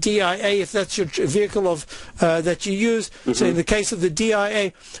into the DIA, if that's your vehicle of that you use. So in the case of the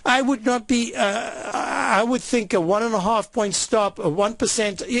DIA, I would not be. I would think a 1.5 point stop, a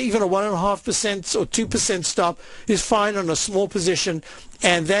 1%, even a 1.5% or 2% stop is fine on a small position.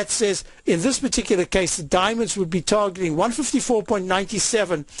 And that says, in this particular case, the diamonds would be targeting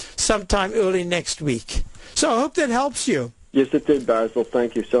 154.97 sometime early next week. So I hope that helps you. Yes, it did, Basil.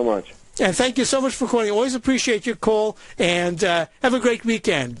 Thank you so much. And thank you so much for calling. Always appreciate your call, and have a great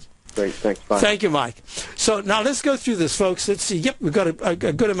weekend. Great. Thanks. Bye. Thank you, Mike. So now let's go through this, folks. Let's see. Yep, we've got a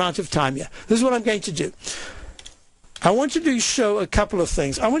good amount of time here. This is what I'm going to do. I wanted to show a couple of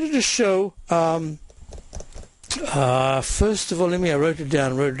things. I wanted to show, first of all, I wrote it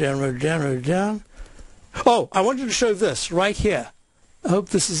down. Oh, I wanted to show this right here. I hope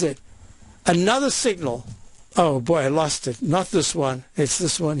this is it. Another signal. Oh, boy, I lost it. Not this one. It's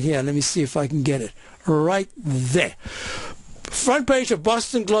this one here. Let me see if I can get it. Right there. Front page of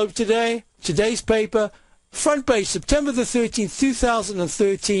Boston Globe today. Today's paper. Front page, September the 13th,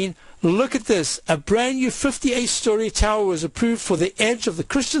 2013. Look at this. A brand new 58-story tower was approved for the edge of the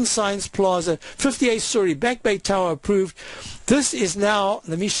Christian Science Plaza. 58-story Back Bay Tower approved. This is now,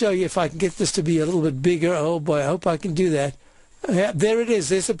 let me show you if I can get this to be a little bit bigger. Oh, boy, I hope I can do that. Yeah, there it is.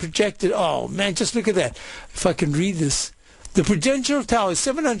 There's a projected. Oh, man, just look at that. If I can read this. The Prudential Tower is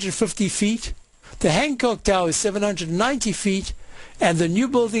 750 feet. The Hancock Tower is 790 feet. And the new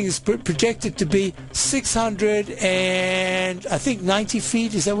building is projected to be 90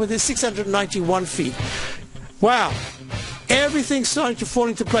 feet. Is that what it is? 691 feet. Wow. Everything's starting to fall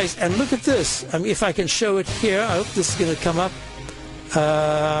into place. And look at this. I mean, if I can show it here. I hope this is going to come up.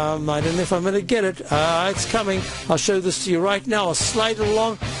 I don't know if I'm going to get it. It's coming. I'll show this to you right now. I'll slide it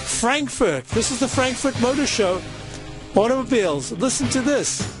along. Frankfurt. This is the Frankfurt Motor Show. Automobiles. Listen to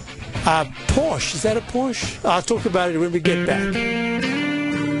this. Porsche. Is that a Porsche? I'll talk about it when we get back.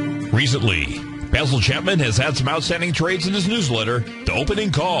 Recently, Basil Chapman has had some outstanding trades in his newsletter, The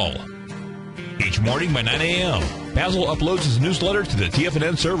Opening Call. Each morning by 9 a.m., Basil uploads his newsletter to the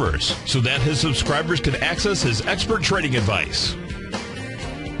TFNN servers so that his subscribers can access his expert trading advice.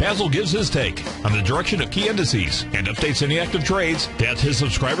 Basil gives his take on the direction of key indices and updates any active trades that his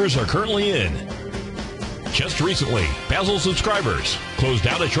subscribers are currently in. Just recently, Basil subscribers closed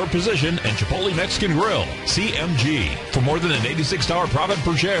out a short position in Chipotle Mexican Grill, CMG, for more than an $86 profit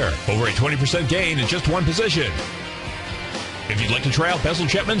per share, over a 20% gain in just one position. If you'd like to try out Basil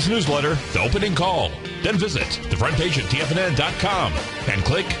Chapman's newsletter, The Opening Call, then visit the front page of TFNN.com and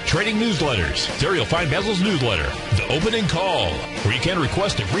click Trading Newsletters. There you'll find Basil's newsletter, The Opening Call, where you can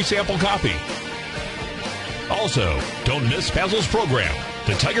request a free sample copy. Also, don't miss Basil's program,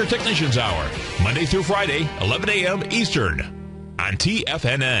 The Tiger Technicians Hour, Monday through Friday, 11 a.m. Eastern, on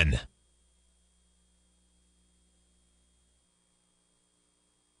TFNN.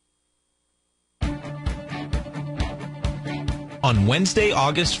 On Wednesday,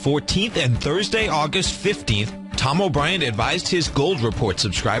 August 14th and Thursday, August 15th, Tom O'Brien advised his Gold Report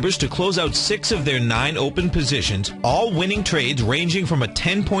subscribers to close out 6 of their 9 open positions, all winning trades ranging from a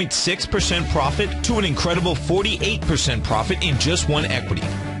 10.6% profit to an incredible 48% profit in just one equity.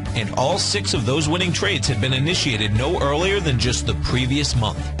 And all 6 of those winning trades had been initiated no earlier than just the previous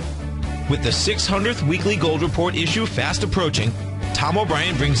month. With the 600th weekly Gold Report issue fast approaching, Tom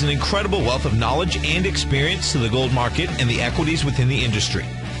O'Brien brings an incredible wealth of knowledge and experience to the gold market and the equities within the industry.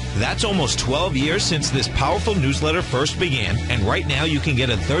 That's almost 12 years since this powerful newsletter first began, and right now you can get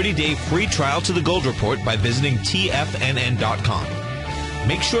a 30-day free trial to the Gold Report by visiting TFNN.com.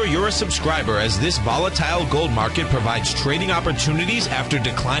 Make sure you're a subscriber, as this volatile gold market provides trading opportunities after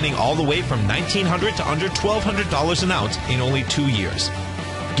declining all the way from $1,900 to under $1,200 an ounce in only 2 years.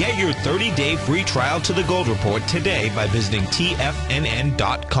 Get your 30-day free trial to the Gold Report today by visiting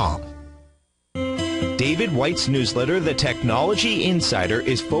TFNN.com. David White's newsletter, The Technology Insider,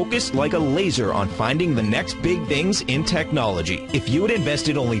 is focused like a laser on finding the next big things in technology. If you had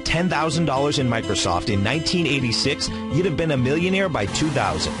invested only $10,000 in Microsoft in 1986, you'd have been a millionaire by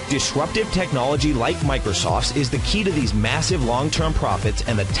 2000. Disruptive technology like Microsoft's is the key to these massive long-term profits,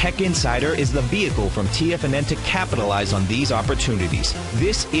 and the Tech Insider is the vehicle from TFNN to capitalize on these opportunities.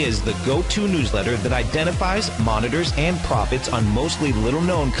 This is the go-to newsletter that identifies, monitors, and profits on mostly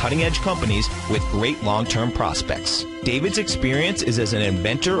little-known cutting-edge companies with great long-term prospects. David's experience is as an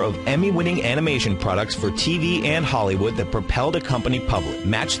inventor of Emmy-winning animation products for TV and Hollywood that propelled a company public.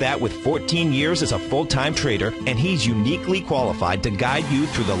 Match that with 14 years as a full-time trader, and he's uniquely qualified to guide you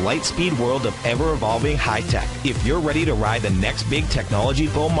through the light-speed world of ever-evolving high-tech. If you're ready to ride the next big technology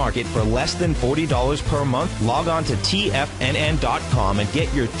bull market for less than $40 per month, log on to TFNN.com and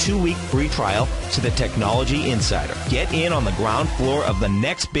get your 2-week free trial to the Technology Insider. Get in on the ground floor of the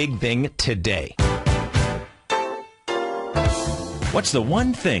next big thing today. What's the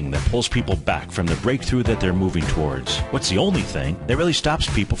one thing that pulls people back from the breakthrough that they're moving towards? What's the only thing that really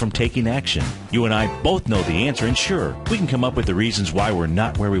stops people from taking action? You and I both know the answer, and sure, we can come up with the reasons why we're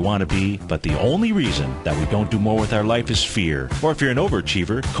not where we want to be, but the only reason that we don't do more with our life is fear. Or if you're an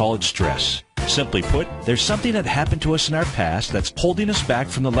overachiever, call it stress. Simply put, there's something that happened to us in our past that's holding us back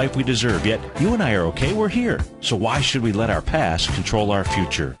from the life we deserve, yet you and I are okay, we're here. So why should we let our past control our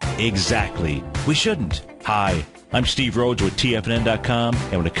future? Exactly. We shouldn't. Hi, I'm Steve Rhodes with TFNN.com,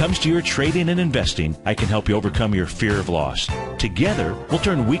 and when it comes to your trading and investing, I can help you overcome your fear of loss. Together, we'll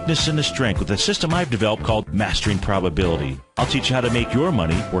turn weakness into strength with a system I've developed called Mastering Probability. I'll teach you how to make your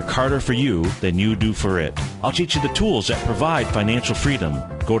money work harder for you than you do for it. I'll teach you the tools that provide financial freedom.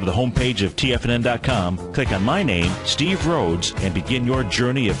 Go to the homepage of TFNN.com, click on my name, Steve Rhodes, and begin your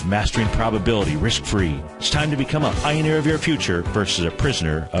journey of mastering probability risk-free. It's time to become a pioneer of your future versus a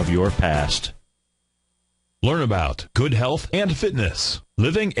prisoner of your past. Learn about good health and fitness.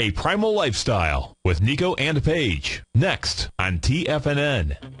 Living a primal lifestyle with Nico and Paige. Next on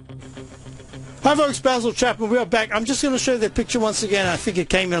TFNN. Hi folks, Basil Chapman. We are back. I'm just going to show that picture once again. I think it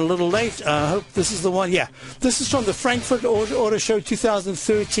came in a little late. I hope this is the one. Yeah. This is from the Frankfurt Auto Show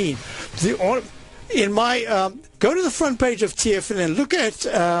 2013. In my go to the front page of TFNN, look at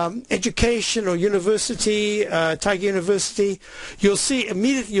education or university, Tiger University. You'll see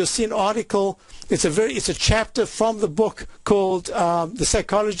an article. It's a chapter from the book called The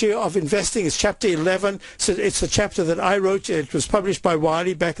Psychology of Investing. It's chapter 11. So it's a chapter that I wrote. It was published by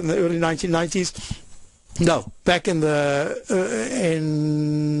Wiley back in the early 1990s. No, back in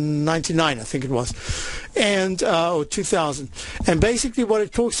 99, I think it was, and or 2000. And basically what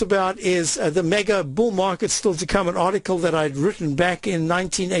it talks about is the mega bull market still to come, an article that I'd written back in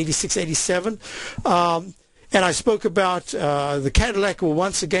 1986-87. And I spoke about the Cadillac will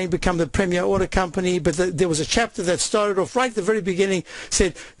once again become the premier auto company, but there was a chapter that started off right at the very beginning,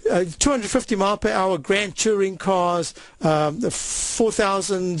 said 250 mile per hour Grand Touring cars,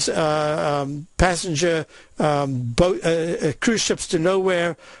 4,000 passenger boat, cruise ships to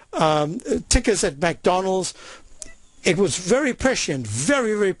nowhere, tickers at McDonald's. it was very prescient,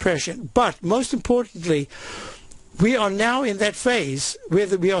 very, very prescient. But most importantly, we are now in that phase where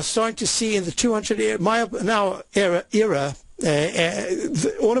we are starting to see in the 200-mile-an-hour era,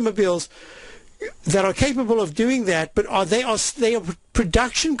 the automobiles that are capable of doing that, but they are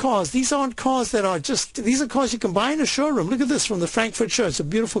production cars. These aren't cars that are these are cars you can buy in a showroom. Look at this from the Frankfurt show. It's a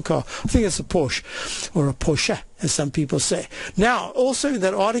beautiful car. I think it's a Porsche, or a Porsche, as some people say. Now, also in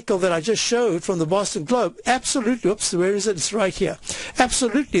that article that I just showed from the Boston Globe, absolutely, oops, where is it? It's right here.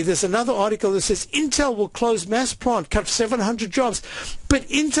 Absolutely, there's another article that says Intel will close mass plant, cut 700 jobs. But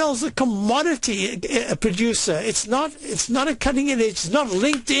Intel's a commodity producer. It's not a cutting edge. It's not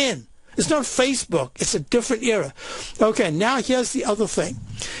LinkedIn. It's not Facebook. It's a different era. Okay, now here's the other thing.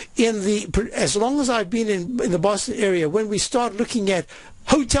 As long as I've been in the Boston area, when we start looking at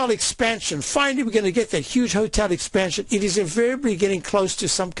hotel expansion, finally we're going to get that huge hotel expansion, it is invariably getting close to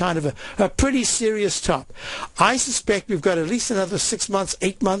some kind of a pretty serious top. I suspect we've got at least another 6 months,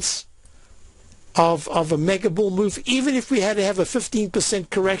 8 months of a mega bull move, even if we had to have a 15%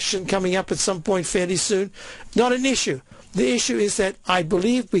 correction coming up at some point fairly soon. Not an issue. The issue is that I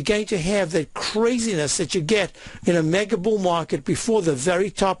believe we're going to have that craziness that you get in a mega bull market before the very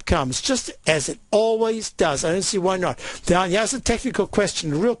top comes, just as it always does. I don't see why not. Now, here's a technical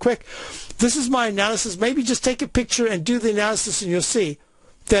question real quick. This is my analysis. Maybe just take a picture and do the analysis and you'll see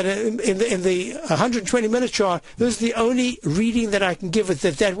that in the 120-minute chart, this is the only reading that I can give it,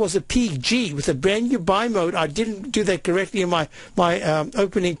 that was a peak. G with a brand new buy mode. I didn't do that correctly in my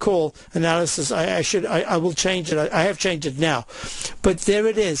opening call analysis. I will change it. I have changed it now. But there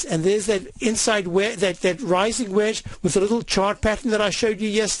it is. And there's that inside wedge, that rising wedge with the little chart pattern that I showed you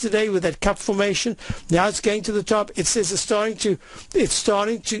yesterday with that cup formation. Now it's going to the top. It says it's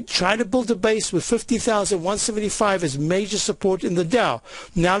starting to try to build a base with 50,175 as major support in the Dow.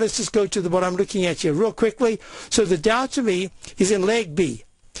 Now let's just go to what I'm looking at here real quickly. So the Dow to me is in leg B.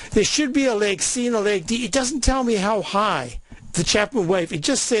 There should be a leg C and a leg D. It doesn't tell me how high the Chapman wave. It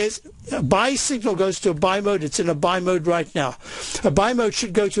just says a buy signal goes to a buy mode. It's in a buy mode right now. A buy mode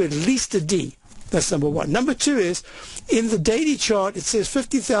should go to at least a D. That's number one. Number two is, in the daily chart, it says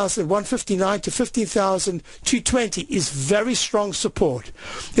 50,159 to 50,220 is very strong support.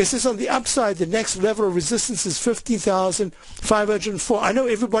 This is on the upside. The next level of resistance is 50,504. I know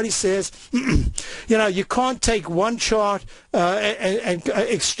everybody says, you can't take one chart and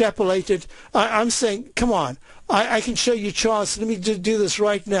extrapolate it. I'm saying, come on. I can show you charts. Let me do this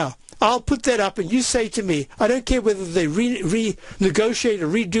right now. I'll put that up, and you say to me, I don't care whether they renegotiate or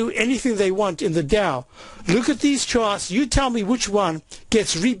redo anything they want in the Dow. Look at these charts. You tell me which one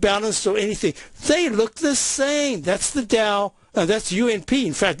gets rebalanced or anything. They look the same. That's the Dow. That's UNP.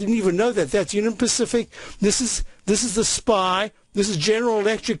 In fact, I didn't even know that. That's Union Pacific. This is the SPY. This is General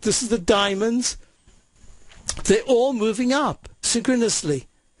Electric. This is the Diamonds. They're all moving up synchronously.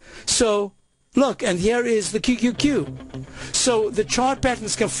 So look, and here is the QQQ. So the chart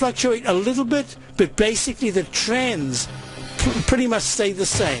patterns can fluctuate a little bit, but basically the trends pretty much stay the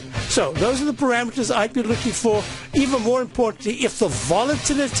same. So those are the parameters I'd be looking for. Even more importantly, if the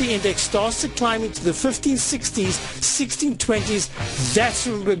volatility index starts to climb into the 1560s, 1620s, that's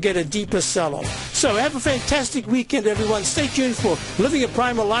when we'll get a deeper sell-off. So have a fantastic weekend, everyone. Stay tuned for Living a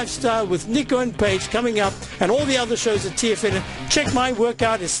Primal Lifestyle with Nico and Paige coming up, and all the other shows at TFNN. Check my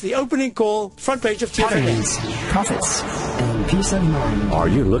workout. It's the opening call, front page of TFNN. Profits and peace of mind. Are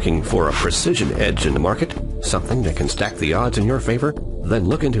you looking for a precision edge in the market? Something that can stack the odds in your favor? Then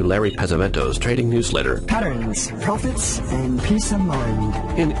look into Larry Pesavento's trading newsletter. Patterns, profits, and peace of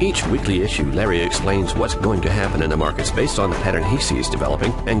mind. In each weekly issue, Larry explains what's going to happen in the markets based on the pattern he sees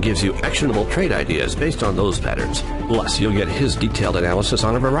developing and gives you actionable trade ideas based on those patterns. Plus, you'll get his detailed analysis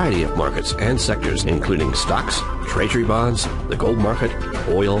on a variety of markets and sectors, including stocks, treasury bonds, the gold market,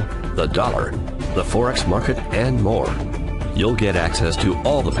 oil, the dollar, the forex market, and more. You'll get access to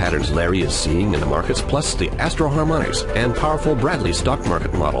all the patterns Larry is seeing in the markets, plus the Astro Harmonics and powerful Bradley stock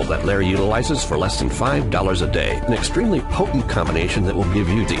market model that Larry utilizes for less than $5 a day. An extremely potent combination that will give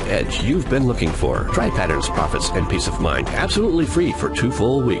you the edge you've been looking for. Try Patterns, Profits, and Peace of Mind absolutely free for 2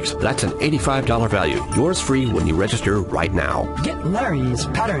 full weeks. That's an $85 value. Yours free when you register right now. Get Larry's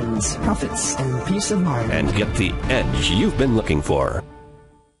Patterns, Profits, and Peace of Mind. And get the edge you've been looking for.